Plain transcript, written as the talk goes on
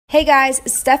Hey guys,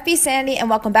 Steph B. Sandy and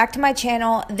welcome back to my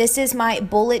channel. This is my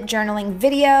bullet journaling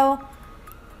video.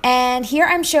 And here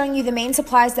I'm showing you the main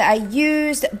supplies that I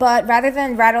used, but rather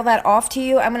than rattle that off to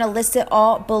you, I'm going to list it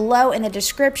all below in the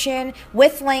description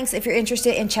with links if you're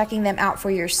interested in checking them out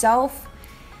for yourself.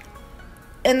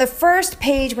 In the first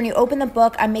page, when you open the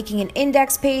book, I'm making an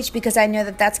index page because I know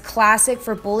that that's classic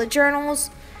for bullet journals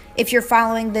if you're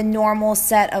following the normal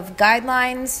set of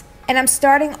guidelines. And I'm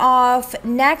starting off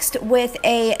next with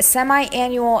a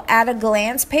semi-annual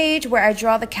at-a-glance page where I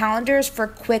draw the calendars for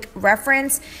quick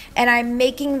reference. And I'm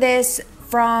making this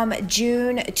from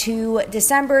June to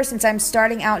December since I'm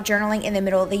starting out journaling in the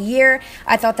middle of the year.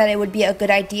 I thought that it would be a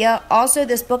good idea. Also,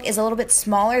 this book is a little bit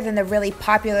smaller than the really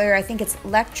popular, I think it's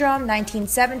Lectrum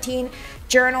 1917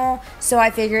 journal. So I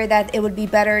figured that it would be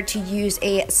better to use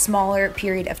a smaller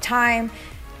period of time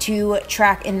to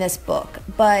track in this book.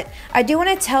 But I do want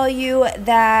to tell you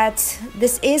that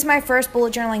this is my first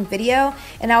bullet journaling video,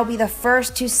 and I'll be the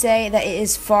first to say that it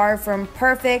is far from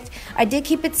perfect. I did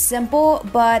keep it simple,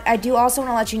 but I do also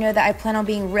want to let you know that I plan on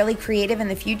being really creative in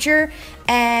the future,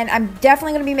 and I'm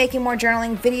definitely going to be making more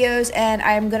journaling videos, and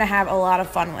I'm going to have a lot of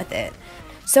fun with it.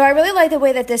 So I really like the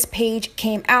way that this page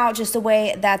came out, just the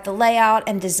way that the layout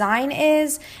and design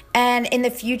is. And in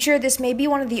the future, this may be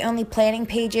one of the only planning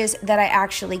pages that I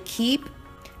actually keep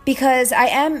because I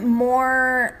am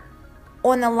more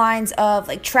on the lines of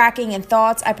like tracking and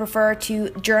thoughts. I prefer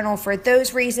to journal for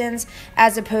those reasons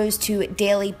as opposed to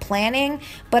daily planning,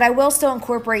 but I will still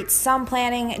incorporate some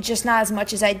planning, just not as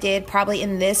much as I did probably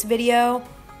in this video.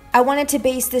 I wanted to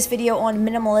base this video on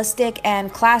minimalistic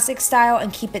and classic style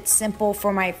and keep it simple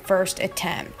for my first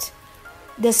attempt.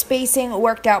 The spacing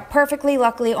worked out perfectly,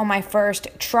 luckily, on my first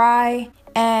try.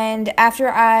 And after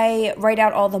I write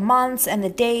out all the months and the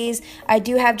days, I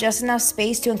do have just enough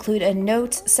space to include a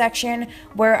notes section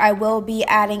where I will be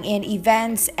adding in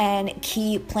events and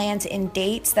key plans and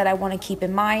dates that I want to keep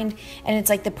in mind. And it's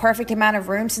like the perfect amount of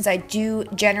room since I do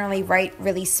generally write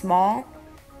really small.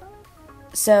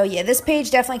 So yeah, this page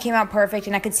definitely came out perfect,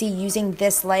 and I could see using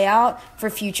this layout for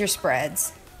future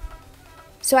spreads.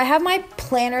 So I have my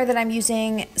planner that I'm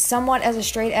using somewhat as a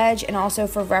straight edge and also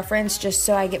for reference just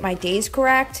so I get my days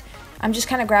correct. I'm just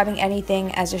kind of grabbing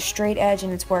anything as a straight edge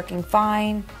and it's working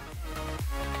fine.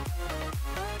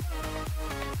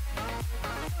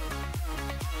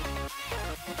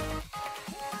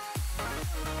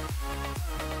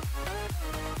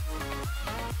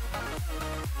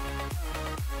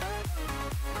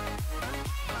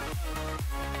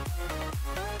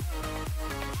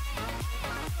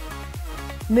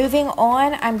 Moving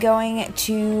on, I'm going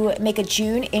to make a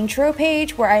June intro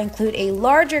page where I include a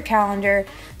larger calendar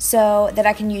so that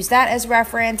I can use that as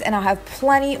reference, and I'll have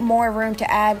plenty more room to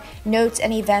add notes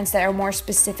and events that are more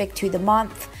specific to the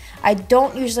month. I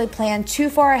don't usually plan too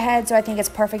far ahead, so I think it's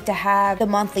perfect to have the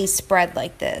monthly spread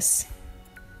like this.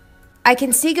 I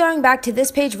can see going back to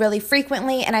this page really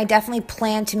frequently, and I definitely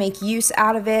plan to make use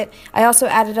out of it. I also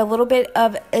added a little bit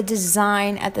of a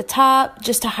design at the top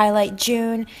just to highlight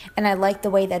June, and I like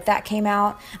the way that that came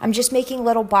out. I'm just making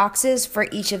little boxes for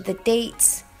each of the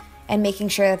dates and making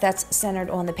sure that that's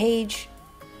centered on the page.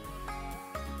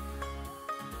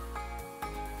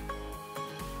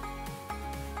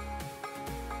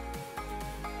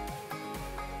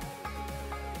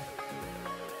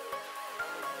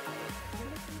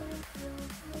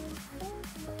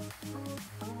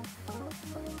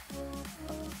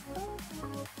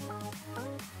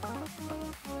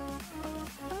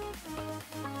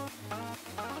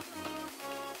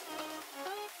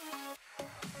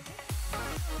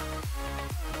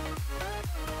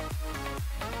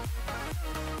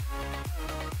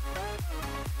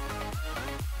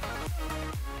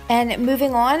 And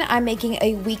moving on, I'm making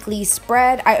a weekly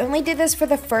spread. I only did this for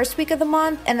the first week of the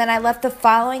month, and then I left the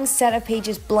following set of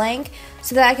pages blank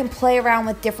so that I can play around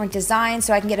with different designs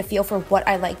so I can get a feel for what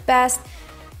I like best.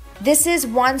 This is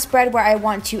one spread where I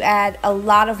want to add a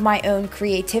lot of my own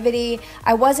creativity.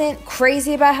 I wasn't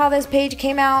crazy about how this page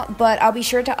came out, but I'll be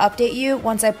sure to update you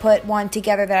once I put one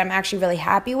together that I'm actually really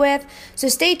happy with. So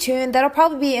stay tuned. That'll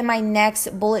probably be in my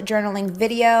next bullet journaling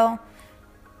video.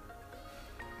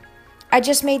 I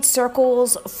just made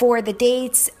circles for the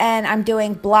dates, and I'm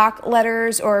doing block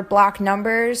letters or block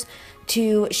numbers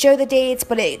to show the dates,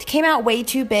 but it came out way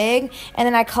too big, and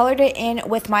then I colored it in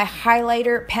with my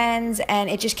highlighter pens, and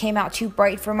it just came out too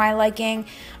bright for my liking.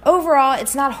 Overall,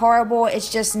 it's not horrible, it's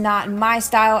just not my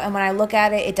style, and when I look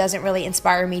at it, it doesn't really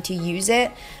inspire me to use it,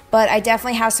 but I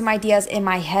definitely have some ideas in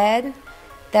my head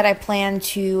that I plan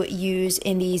to use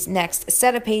in these next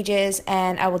set of pages,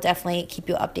 and I will definitely keep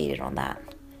you updated on that.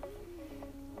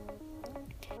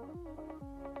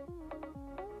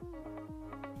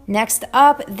 Next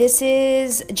up, this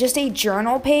is just a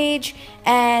journal page,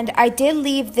 and I did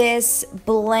leave this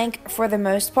blank for the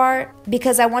most part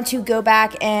because I want to go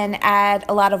back and add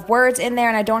a lot of words in there,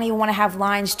 and I don't even want to have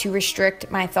lines to restrict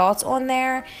my thoughts on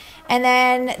there. And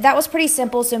then that was pretty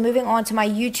simple. So moving on to my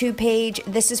YouTube page,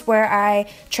 this is where I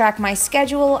track my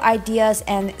schedule, ideas,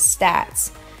 and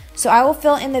stats. So I will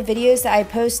fill in the videos that I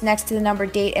post next to the number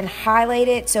date and highlight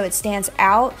it so it stands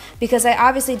out, because I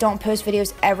obviously don't post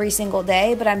videos every single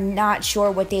day, but I'm not sure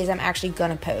what days I'm actually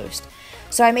gonna post.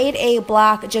 So I made a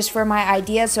block just for my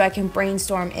ideas so I can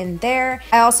brainstorm in there.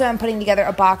 I also am putting together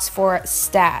a box for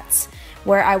stats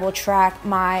where I will track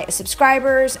my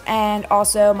subscribers and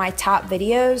also my top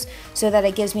videos so that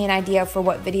it gives me an idea for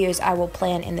what videos I will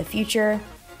plan in the future.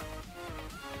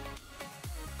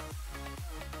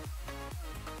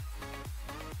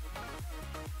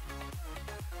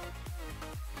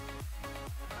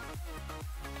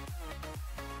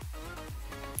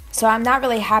 So I'm not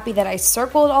really happy that I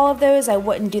circled all of those. I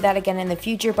wouldn't do that again in the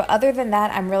future. But other than that,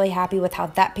 I'm really happy with how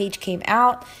that page came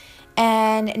out.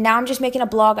 And now I'm just making a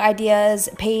blog ideas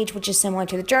page, which is similar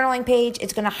to the journaling page.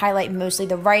 It's going to highlight mostly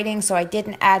the writing, so I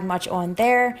didn't add much on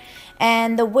there.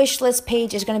 And the wish list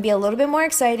page is going to be a little bit more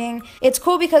exciting. It's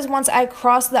cool because once I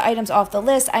cross the items off the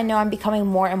list, I know I'm becoming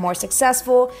more and more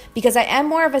successful because I am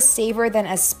more of a saver than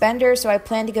a spender. So I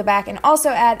plan to go back and also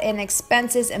add an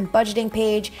expenses and budgeting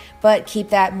page, but keep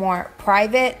that more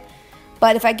private.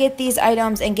 But if I get these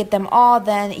items and get them all,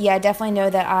 then yeah, I definitely know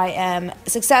that I am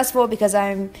successful because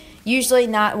I'm usually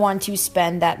not one to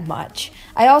spend that much.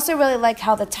 I also really like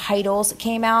how the titles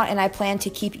came out, and I plan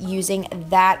to keep using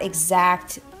that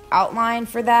exact outline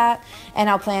for that, and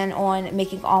I'll plan on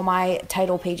making all my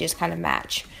title pages kind of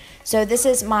match. So this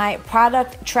is my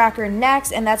product tracker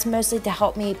next, and that's mostly to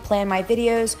help me plan my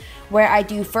videos where I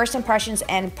do first impressions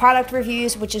and product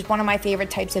reviews, which is one of my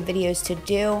favorite types of videos to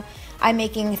do. I'm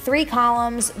making 3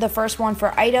 columns, the first one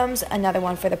for items, another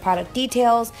one for the product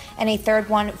details, and a third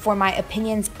one for my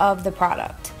opinions of the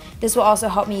product. This will also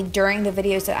help me during the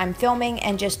videos that I'm filming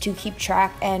and just to keep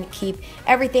track and keep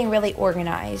everything really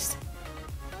organized.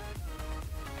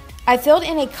 I filled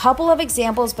in a couple of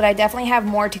examples, but I definitely have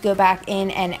more to go back in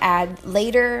and add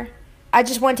later. I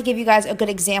just wanted to give you guys a good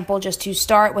example just to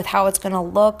start with how it's going to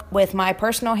look with my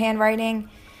personal handwriting,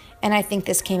 and I think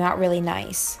this came out really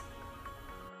nice.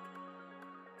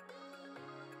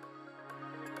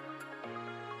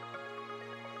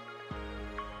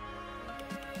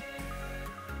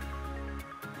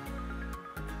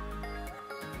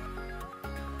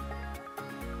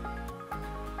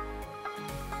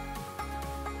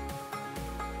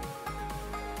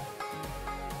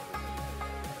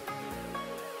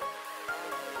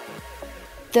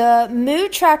 The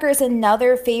mood tracker is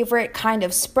another favorite kind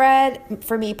of spread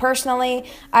for me personally.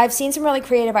 I've seen some really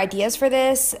creative ideas for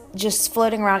this just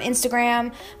floating around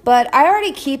Instagram, but I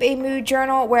already keep a mood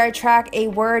journal where I track a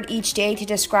word each day to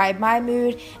describe my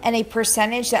mood and a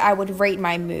percentage that I would rate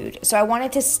my mood. So I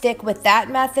wanted to stick with that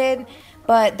method,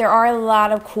 but there are a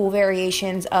lot of cool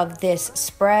variations of this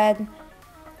spread.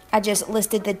 I just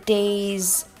listed the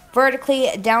days vertically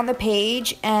down the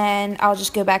page, and I'll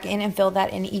just go back in and fill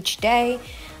that in each day.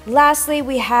 Lastly,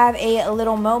 we have a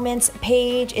little moments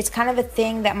page. It's kind of a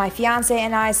thing that my fiance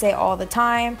and I say all the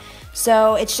time,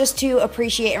 so it's just to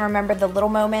appreciate and remember the little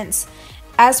moments.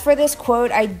 As for this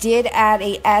quote, I did add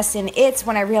a S in it's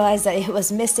when I realized that it was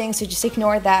missing, so just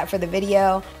ignore that for the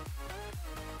video.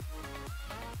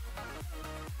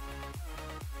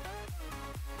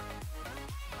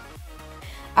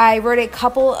 I wrote a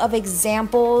couple of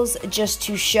examples just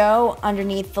to show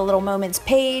underneath the little moments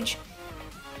page,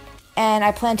 and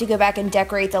I plan to go back and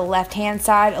decorate the left hand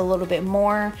side a little bit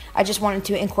more. I just wanted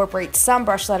to incorporate some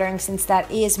brush lettering since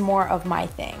that is more of my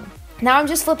thing. Now I'm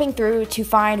just flipping through to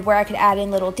find where I could add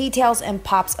in little details and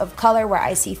pops of color where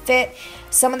I see fit.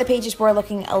 Some of the pages were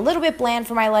looking a little bit bland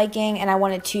for my liking, and I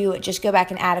wanted to just go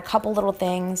back and add a couple little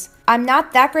things. I'm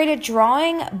not that great at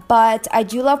drawing, but I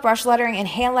do love brush lettering and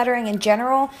hand lettering in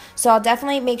general, so I'll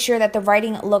definitely make sure that the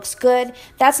writing looks good.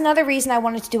 That's another reason I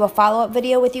wanted to do a follow-up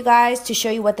video with you guys to show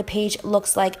you what the page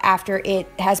looks like after it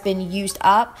has been used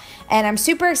up, and I'm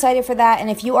super excited for that. And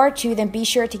if you are too, then be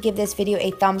sure to give this video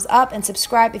a thumbs up and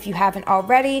subscribe if you haven't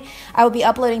already. I will be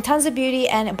uploading tons of beauty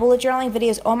and bullet journaling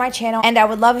videos on my channel, and I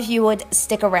would love if you would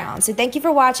stick around. So thank you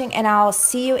for watching, and I'll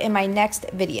see you in my next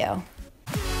video.